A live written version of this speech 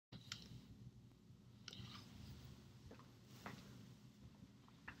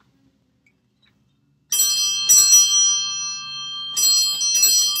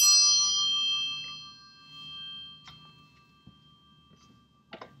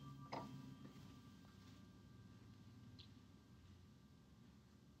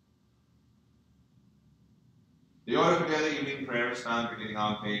The order for daily evening prayer is found beginning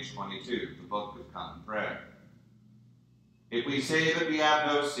on page 22, the Book of Common Prayer. If we say that we have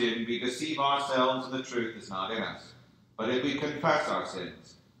no sin, we deceive ourselves and the truth is not in us. But if we confess our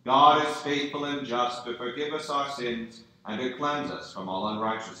sins, God is faithful and just to forgive us our sins and to cleanse us from all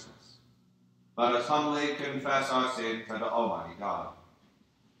unrighteousness. Let us humbly confess our sins unto Almighty God.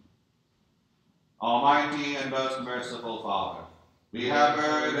 Almighty and most merciful Father, we have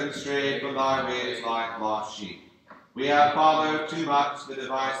erred and strayed from thy ways like lost sheep. We have followed too much the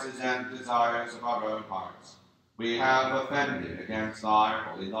devices and desires of our own hearts. We have offended against thy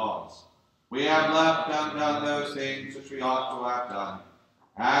holy laws. We have left undone those things which we ought to have done,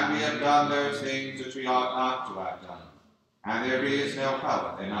 and we have done those things which we ought not to have done. And there is no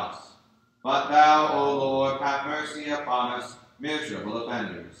help in us. But thou, O Lord, have mercy upon us, miserable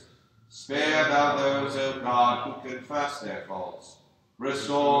offenders. Spare thou those, O God, who confess their faults.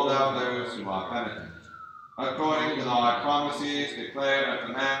 Restore thou those who are penitent, according to thy promises declared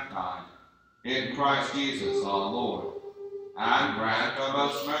unto mankind, in Christ Jesus our Lord. And grant, O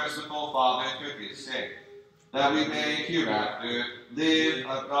most merciful Father, for his sake, that we may hereafter live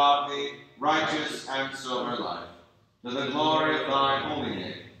a godly, righteous, and sober life, to the glory of thy holy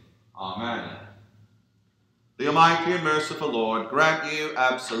name. Amen. The Almighty and merciful Lord grant you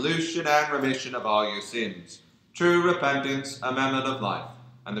absolution and remission of all your sins, true repentance, amendment of life,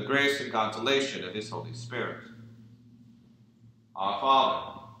 and the grace and consolation of his Holy Spirit. Our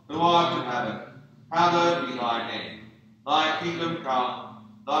Father, who art in heaven, hallowed be thy name. Thy kingdom come,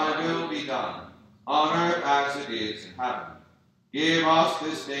 thy will be done, on earth as it is in heaven. Give us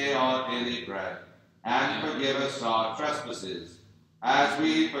this day our daily bread, and forgive us our trespasses, as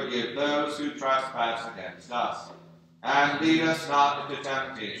we forgive those who trespass against us. And lead us not into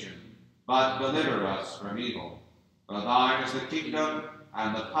temptation, but deliver us from evil. For thine is the kingdom,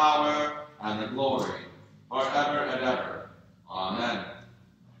 and the power, and the glory, forever and ever. Amen.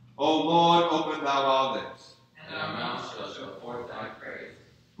 O Lord, open thou our lips, and our mouth shall show forth thy praise.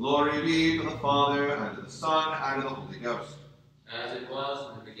 Glory be to the Father, and to the Son, and to the Holy Ghost. As it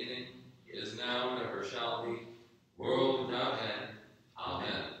was in the beginning, is now, and ever shall be, world without end.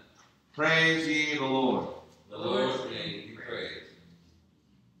 Amen. Praise ye the Lord. The Lord's name be praised.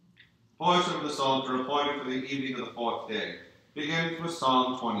 Portion of the Psalter appointed for the evening of the fourth day begins with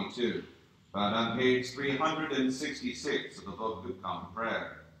Psalm 22, found on page 366 of the Book of Common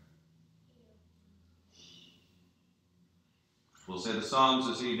Prayer. We'll say the Psalms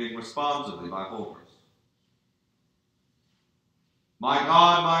this evening responsively by Holbers. My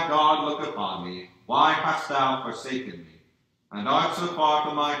God, look upon me. Why hast thou forsaken me? And art so far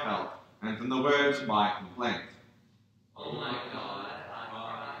from my help, and from the words of my complaint. O my God, I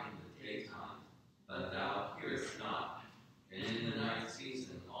cry in the daytime, but thou hearest not. And in the night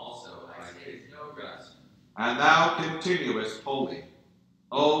season also I take no rest. And thou continuest holy,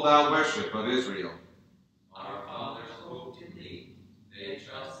 O thou worship of Israel. Our fathers hoped in thee, they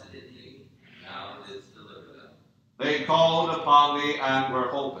trusted in thee, and thou didst deliver them. They called upon thee and were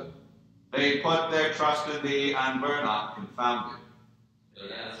holpen. They put their trust in thee and were not confounded.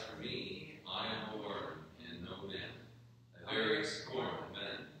 But as for me, I am a worm and no man, a very scorn of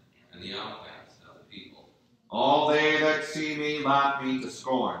men, and the outcast of the people. All they that see me laugh me to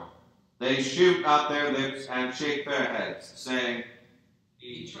scorn. They shoot out their lips and shake their heads, saying,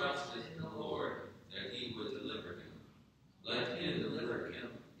 He trusted in the Lord, that he would deliver him. Let him deliver him,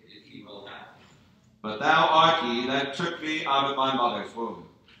 if he will have him. But thou art he that took me out of my mother's womb.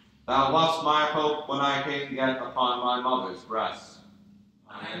 Thou wast my hope when I came yet upon my mother's breast.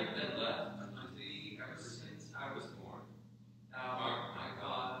 I have been left unto thee ever since I was born. Thou art my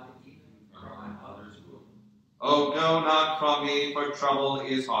God, even from my mother's womb. O go not from me, for trouble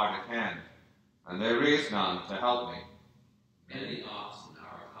is hard at hand, and there is none to help me. Many oxen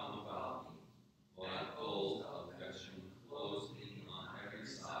are come about me, like bulls of affection close me on every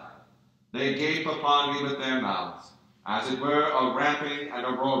side. They gape upon me with their mouths, as it were a ramping and a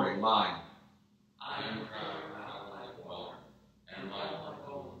roaring lion. I am cried out like water, and my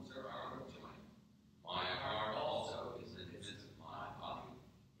bones are out of joint. My heart also is in the midst of my body,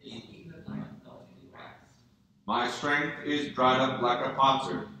 even like melting wax. My strength is dried up like a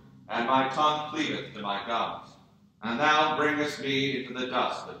potsherd, and my tongue cleaveth to my gums. And thou bringest me into the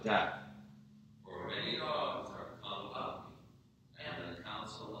dust of death. For many dogs are come about me, and the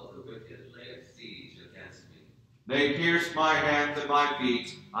counsel of the wicked layeth siege against me. They pierced my hands and my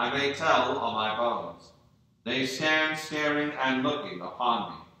feet, I may tell all my bones. They stand staring and looking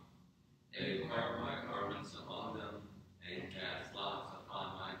upon me. They part my garments among them, and cast lots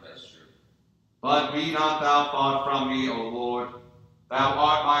upon my vesture. But be not thou far from me, O Lord. Thou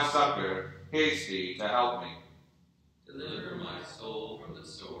art my succor, haste thee to help me.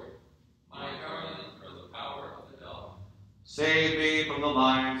 Save me from the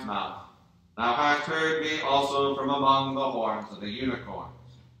lion's mouth. Thou hast heard me also from among the horns of the unicorns.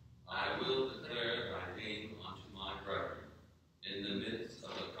 I will declare thy name unto my brethren. In the midst of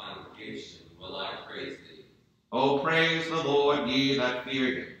the congregation will I praise thee. O praise the Lord, ye that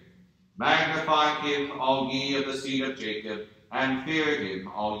fear him. Magnify him, all ye of the seed of Jacob, and fear him,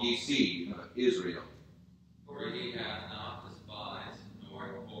 all ye seed of Israel. For he hath not despised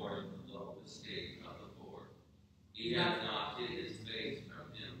nor abhorred the low estate of the poor. He hath not hid his face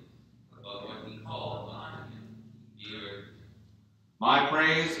from him, but when he called on him, he heard him. My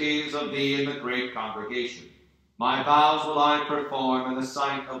praise is of thee in the great congregation. My vows will I perform in the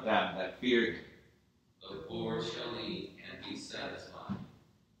sight of them that fear him. The poor shall eat and be satisfied.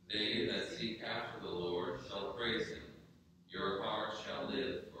 They that seek after the Lord shall praise him. Your heart shall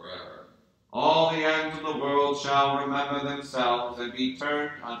live forever. All the ends of the world shall remember themselves and be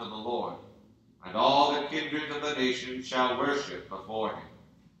turned unto the Lord, and all the kindreds of the nations shall worship before him.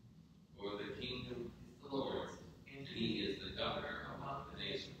 For the kingdom is the Lord's, and he is the governor among the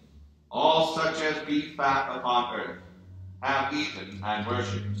nations. All such as be fat upon earth have eaten and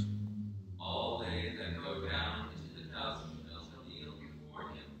worshipped. All they that go down into the dust shall kneel before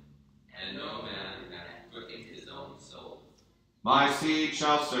him, and no man hath quickened his own soul. My seed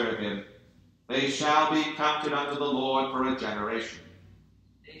shall serve him. They shall be counted unto the Lord for a generation.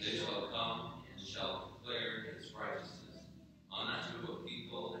 They shall come and shall declare his righteousness unto a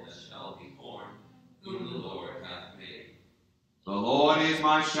people that shall be born, whom the Lord hath made. The Lord is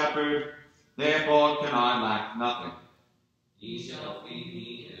my shepherd, therefore can I lack nothing. He shall feed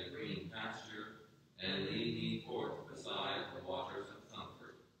me in a green pasture, and lead me forth beside the waters of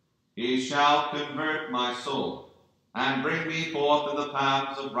comfort. He shall convert my soul, and bring me forth in the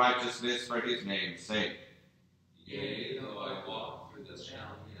paths of righteousness for his name's sake. Yea, though I walk through the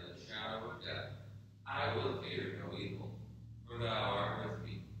valley of the shadow of death, I will fear no evil, for thou art with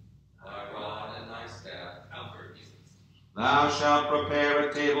me. Thy rod and thy staff comfort me. Thou shalt prepare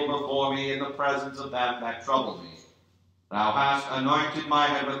a table before me in the presence of them that trouble me. Thou hast anointed my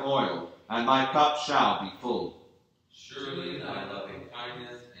head with oil, and my cup shall be full. Surely thy loving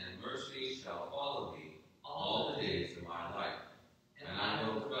kindness and mercy shall follow me all the days of my life, and I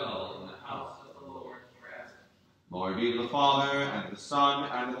will dwell in the house of the Lord forever. Glory be to the Father, and to the Son,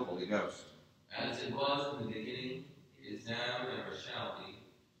 and to the Holy Ghost. As it was in the beginning, is now, and ever shall be,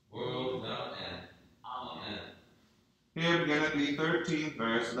 world without end. Amen. Here beginneth the 13th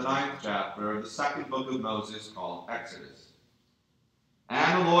verse of the 9th chapter of the second book of Moses, called Exodus.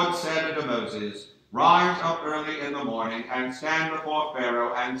 And the Lord said unto Moses, Rise up early in the morning, and stand before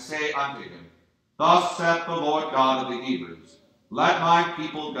Pharaoh, and say unto him, Thus saith the Lord God of the Hebrews, Let my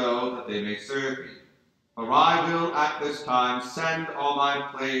people go, that they may serve me. For I will at this time send all my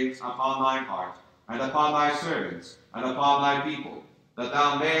plagues upon thine heart, and upon thy servants, and upon thy people, that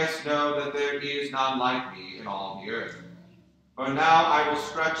thou mayest know that there is none like me in all the earth. For now I will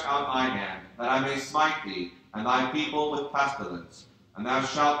stretch out my hand, that I may smite thee, and thy people with pestilence, and thou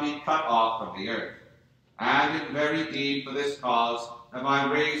shalt be cut off from the earth. And in very deed for this cause have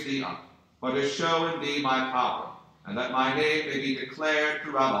I raised thee up, for to show in thee my power, and that my name may be declared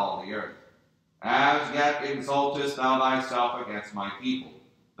throughout all the earth. As yet exaltest thou thyself against my people,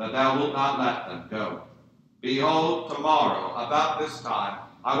 that thou wilt not let them go. Behold, tomorrow, about this time,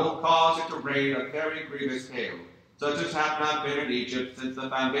 I will cause it to rain a very grievous hail, such as hath not been in Egypt since the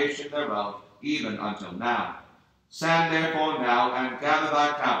foundation thereof, even until now. Send therefore now, and gather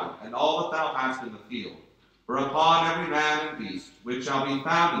thy cattle, and all that thou hast in the field. For upon every man and beast, which shall be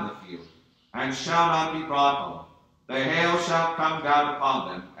found in the field, and shall not be brought home, the hail shall come down upon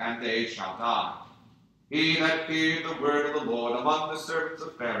them, and they shall die. He that feared the word of the Lord among the servants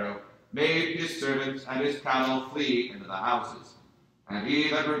of Pharaoh made his servants and his cattle flee into the houses. And he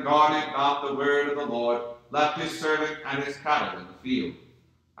that regarded not the word of the Lord left his servant and his cattle in the field.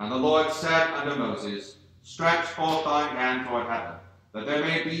 And the Lord said unto Moses, Stretch forth thine hand toward heaven, that there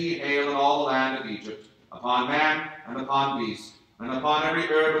may be hail in all the land of Egypt, upon man and upon beast, and upon every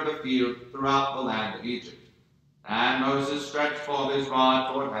herb of the field throughout the land of Egypt. And Moses stretched forth his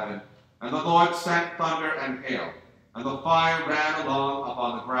rod toward heaven, and the Lord sent thunder and hail, and the fire ran along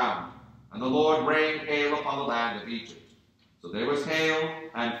upon the ground, and the Lord rained hail upon the land of Egypt. So there was hail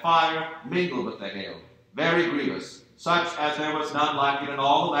and fire mingled with the hail, very grievous, such as there was none like it in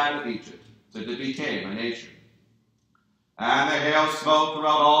all the land of Egypt, since it became a nation. And the hail smote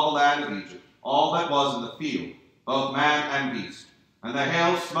throughout all the land of Egypt, all that was in the field, both man and beast. And the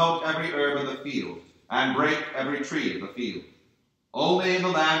hail smote every herb of the field, and brake every tree of the field. Only in the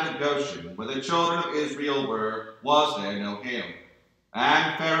land of Goshen, where the children of Israel were, was there no hail.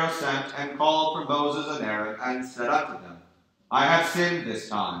 And Pharaoh sent and called for Moses and Aaron, and said unto them, I have sinned this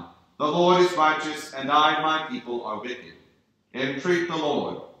time. The Lord is righteous, and I and my people are wicked. Entreat the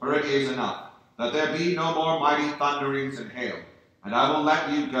Lord, for it is enough, that there be no more mighty thunderings and hail. And I will let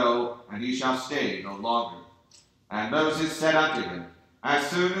you go, and ye shall stay no longer. And Moses said unto him, As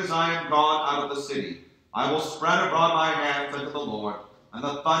soon as I am gone out of the city, I will spread abroad my hands unto the Lord, and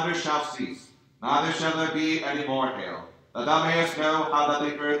the thunder shall cease, neither shall there be any more hail, that thou mayest know how that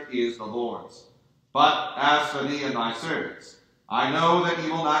the earth is the Lord's. But as for thee and thy servants, I know that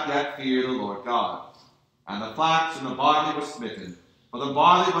ye will not yet fear the Lord God. And the flax and the barley were smitten, for the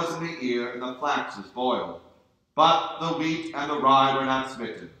barley was in the ear, and the flax was boiled. But the wheat and the rye were not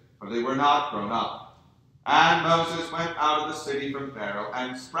smitten, for they were not grown up. And Moses went out of the city from Pharaoh,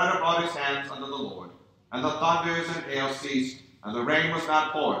 and spread abroad his hands unto the Lord. And the thunders and hail ceased, and the rain was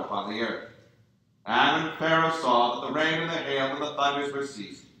not poured upon the earth. And when Pharaoh saw that the rain and the hail and the thunders were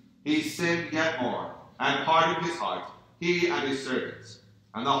ceased, he sinned yet more, and hardened his heart, he and his servants.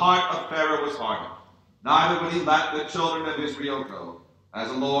 And the heart of Pharaoh was hardened, neither would he let the children of Israel go, as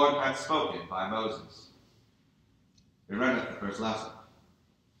the Lord had spoken by Moses. We read it the first lesson.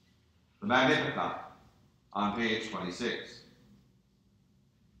 The Magnificat, on page 26.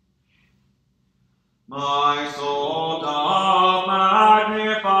 My soul doth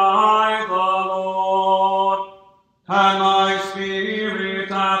magnify the Lord, and my spirit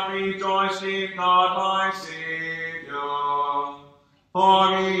hath rejoiced in God my Saviour.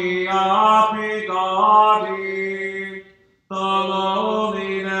 For he hath regarded the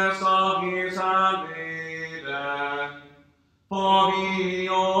lowliness of his handmaiden. For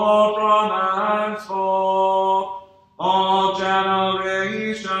behold, from henceforth all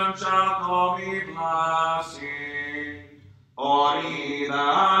generations shall call me blessed. For he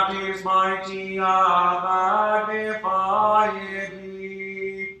that is mighty hath magnified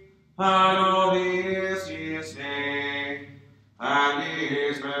me, and holy is his name, and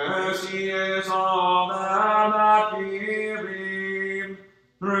his mercy is on them that fear him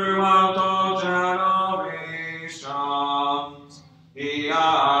throughout all generations. He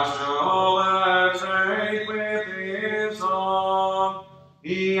has shown strength with his arm.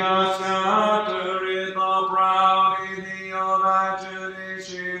 He has scattered the proud in the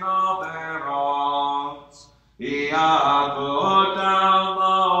imagination of their hearts. He hath put down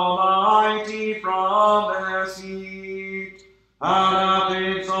the mighty from their seat, and hath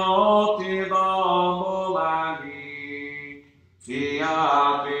exalted the humble and meek. He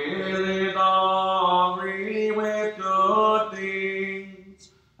hath filled the hungry with good things,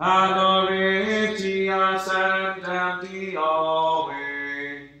 and the rich he hath sent empty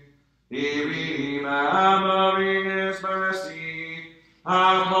away. He remembering his mercy,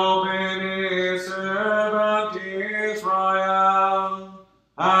 hath opened his servant Israel,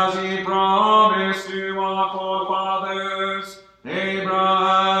 as he promised to our forefathers,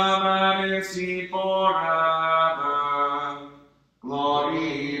 Abraham and his seed forever.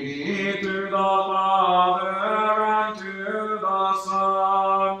 Glory be to the Father, and to the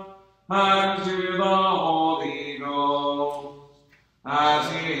Son, and to the Holy Ghost,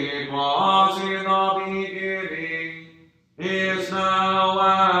 as it was in the beginning, is now,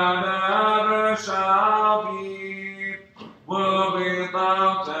 and ever shall be, world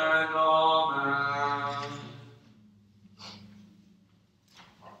without end. Amen.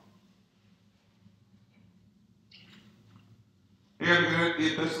 Here we hear the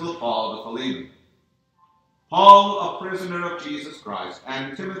Epistle of Paul to Philemon. Paul, a prisoner of Jesus Christ,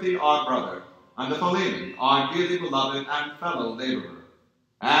 and Timothy, our brother, unto Philemon, our dearly beloved and fellow laborer,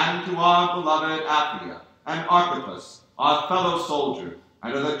 and to our beloved Apphia, and Archippus, our fellow soldier,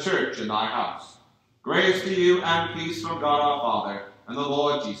 and to the church in thy house. Grace to you and peace from God our Father, and the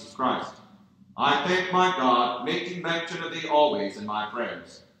Lord Jesus Christ. I thank my God, making mention of thee always in my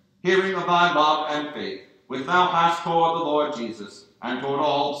prayers, hearing of thy love and faith, which thou hast toward the Lord Jesus, and toward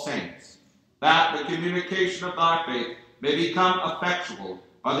all saints, that the communication of thy faith may become effectual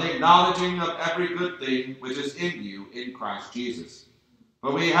by the acknowledging of every good thing which is in you in Christ Jesus.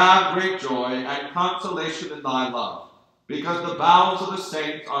 For we have great joy and consolation in thy love, because the bowels of the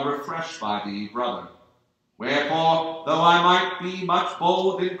saints are refreshed by thee, brother. Wherefore, though I might be much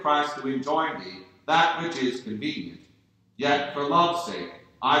bold in Christ to enjoin thee that which is convenient, yet for love's sake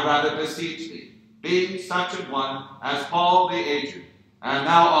I rather beseech thee, being such an one as Paul the aged, and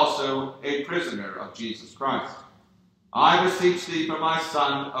thou also a prisoner of Jesus Christ. I beseech thee for my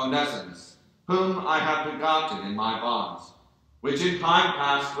son Onesimus, whom I have begotten in my bonds, which in time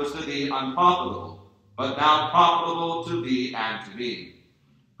past was to thee unprofitable, but now profitable to thee and to me,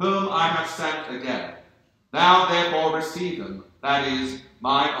 whom I have sent again. Thou therefore receive him, that is,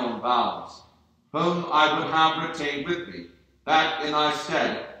 my own bowels, whom I would have retained with me, that in thy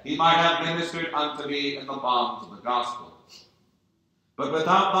stead he might have ministered unto me in the bonds of the gospel. But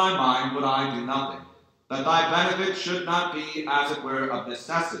without thy mind would I do nothing, that thy benefit should not be as it were of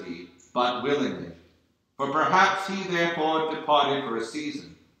necessity, but willingly. For perhaps he therefore departed for a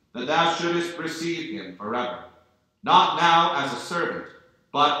season, that thou shouldest receive him forever, not now as a servant,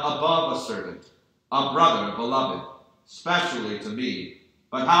 but above a servant, a brother beloved, specially to me,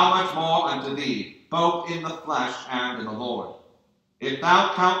 but how much more unto thee, both in the flesh and in the Lord. If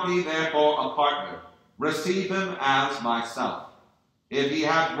thou count me therefore a partner, receive him as myself. If he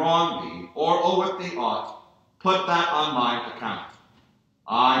hath wronged thee, or oweth thee aught, put that on mine account.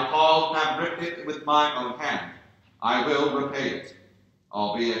 I, Paul, have written it with my own hand. I will repay it.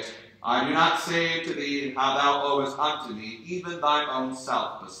 Albeit, I do not say to thee how thou owest unto me even thine own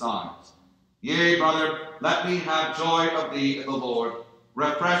self besides. Yea, brother, let me have joy of thee in the Lord.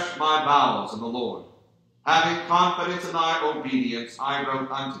 Refresh my bowels in the Lord. Having confidence in thy obedience, I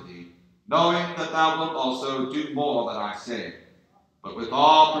wrote unto thee, knowing that thou wilt also do more than I say. But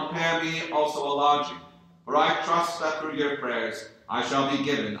withal prepare me also a lodging, for I trust that through your prayers I shall be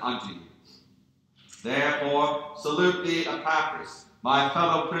given unto you. Therefore salute thee Epaphras, my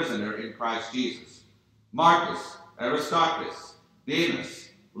fellow prisoner in Christ Jesus, Marcus, Aristarchus, Demas,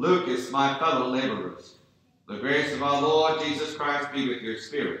 Lucas, my fellow laborers. The grace of our Lord Jesus Christ be with your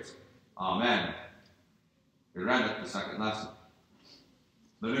spirit. Amen. We read it the second lesson.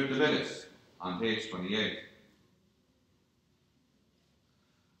 The Luke Divinis on page 28.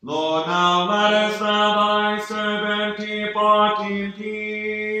 Lord, now lettest thou thy servant depart in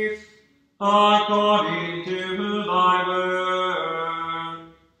peace, according to thy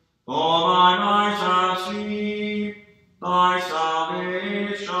word. For mine eyes have seen thy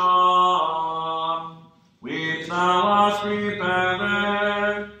salvation, which thou hast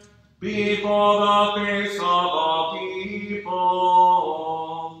prepared before the face of all people,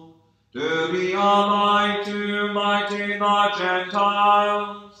 to be a light to lighten the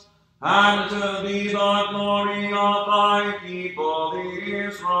Gentiles, and to be the glory of thy people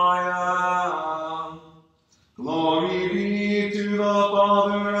Israel. Glory be to the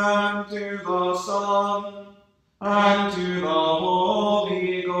Father, and to the Son, and to the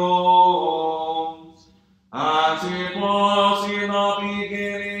Holy Ghost, as it was in the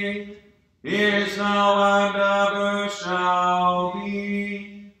beginning, is now, and ever shall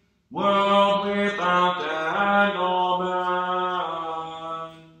be, world without end. Amen.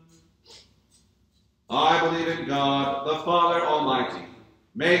 I believe in God, the Father Almighty,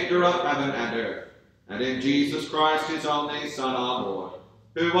 maker of heaven and earth, and in Jesus Christ, his only Son, our Lord,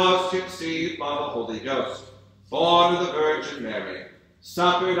 who was conceived by the Holy Ghost, born of the Virgin Mary,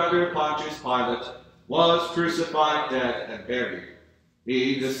 suffered under Pontius Pilate, was crucified, dead, and buried.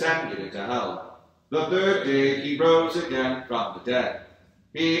 He descended into hell. The third day he rose again from the dead.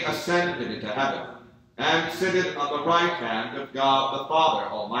 He ascended into heaven, and sitteth on the right hand of God the Father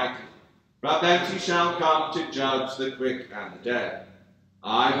Almighty. From thence he shall come to judge the quick and the dead.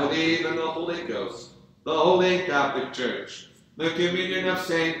 I believe in the Holy Ghost, the Holy Catholic Church, the communion of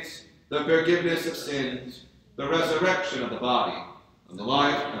saints, the forgiveness of sins, the resurrection of the body, and the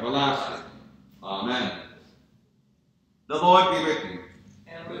life everlasting. Amen. The Lord be with you.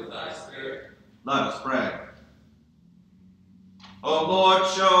 And with thy spirit. Let us pray. O Lord,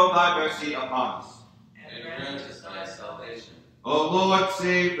 show thy mercy upon us. And grant us thy salvation. O Lord,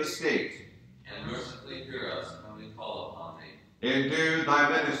 save the state. And mercifully hear us when we call upon thee. Endue thy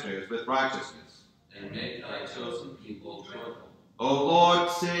ministers with righteousness. And make thy chosen people joyful. O Lord,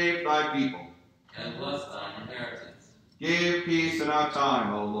 save thy people. And bless thine inheritance. Give peace in our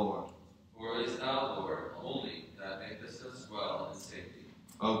time, O Lord. For it is thou, Lord, only that makest us dwell in safety.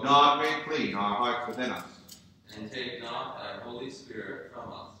 O God, make clean our hearts within us. And take not thy Holy Spirit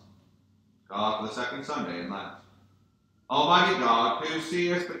from us. God, for the second Sunday in Lent. Almighty God, who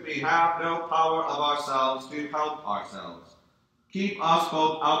seest that we have no power of ourselves to help ourselves, keep us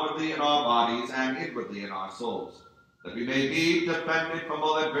both outwardly in our bodies and inwardly in our souls, that we may be defended from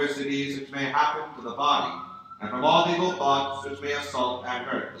all adversities which may happen to the body, and from all evil thoughts which may assault and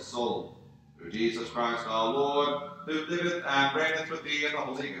hurt the soul. Through Jesus Christ our Lord, who liveth and reigneth with thee in the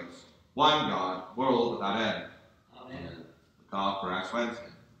Holy Ghost, one God, world without end. Amen. The call for Ash Wednesday.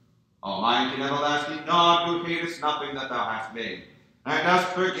 Almighty and everlasting God, who hatest nothing that thou hast made, and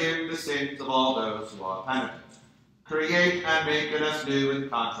dost forgive the sins of all those who are penitent, create and make in us new and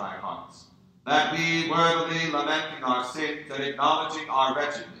contrite hearts, that we, worthily lamenting our sins and acknowledging our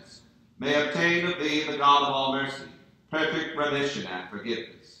wretchedness, may obtain of thee, the God of all mercy, perfect remission and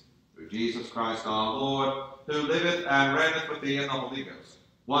forgiveness. Through Jesus Christ our Lord, who liveth and reigneth with thee in the Holy Ghost,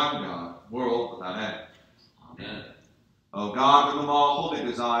 one God, world without end. Amen. O God, from whom all holy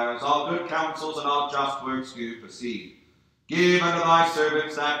desires, all good counsels, and all just works do proceed, give unto thy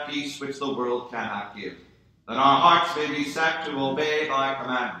servants that peace which the world cannot give, that our hearts may be set to obey thy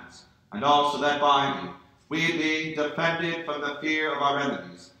commandments, and also that by thee, we being defended from the fear of our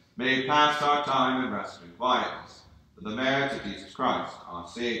enemies, may pass our time in rest and quietness, for the merits of Jesus Christ, our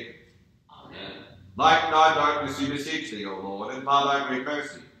Savior. Amen. Lighten our darkness, we beseech thee, O Lord, and by thy great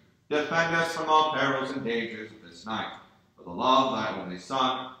mercy, defend us from all perils and dangers of this night, for the love of thy only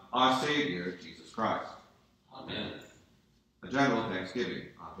Son, our Savior, Jesus Christ. Amen. A general thanksgiving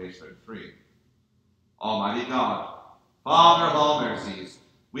on page 33. Almighty God, Father of all mercies,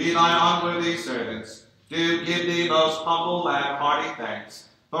 we thy unworthy servants do give thee most humble and hearty thanks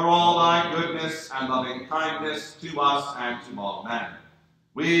for all thy goodness and loving kindness to us and to all men.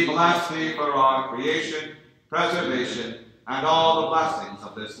 We bless thee for our creation, preservation, and all the blessings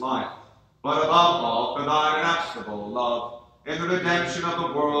of this life, but above all for thine inestimable love in the redemption of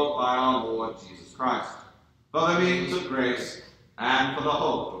the world by our Lord Jesus Christ, for the means of grace and for the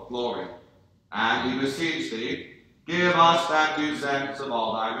hope of glory. And we beseech thee, give us that due sense of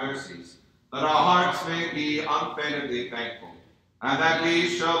all thy mercies, that our hearts may be unfeignedly thankful, and that we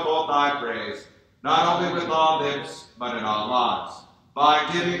show forth thy praise, not only with our lips, but in our lives, by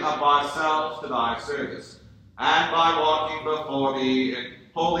giving up ourselves to thy service, and by walking before thee in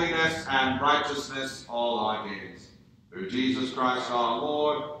holiness and righteousness all our days. Through Jesus Christ our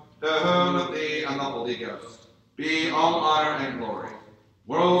Lord, to whom of thee and the Holy Ghost be all honor and glory,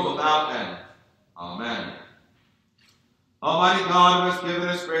 world without end. Amen. Almighty God, who hast given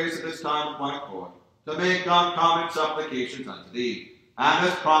us grace at this time of one accord, to make uncommon supplications unto thee, and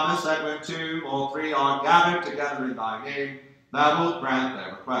hast promised that when 2 or 3 are gathered together in thy name, thou wilt grant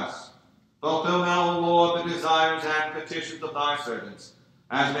their requests. Fulfill now, O Lord, the desires and petitions of thy servants,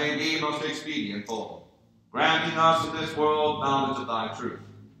 as may be most expedient for them, granting us in this world knowledge of thy truth,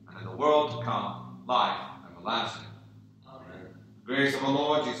 and in the world to come life everlasting. Amen. The grace of the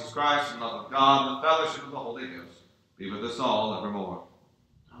Lord Jesus Christ, and the love of God, and the fellowship of the Holy Ghost be with us all evermore.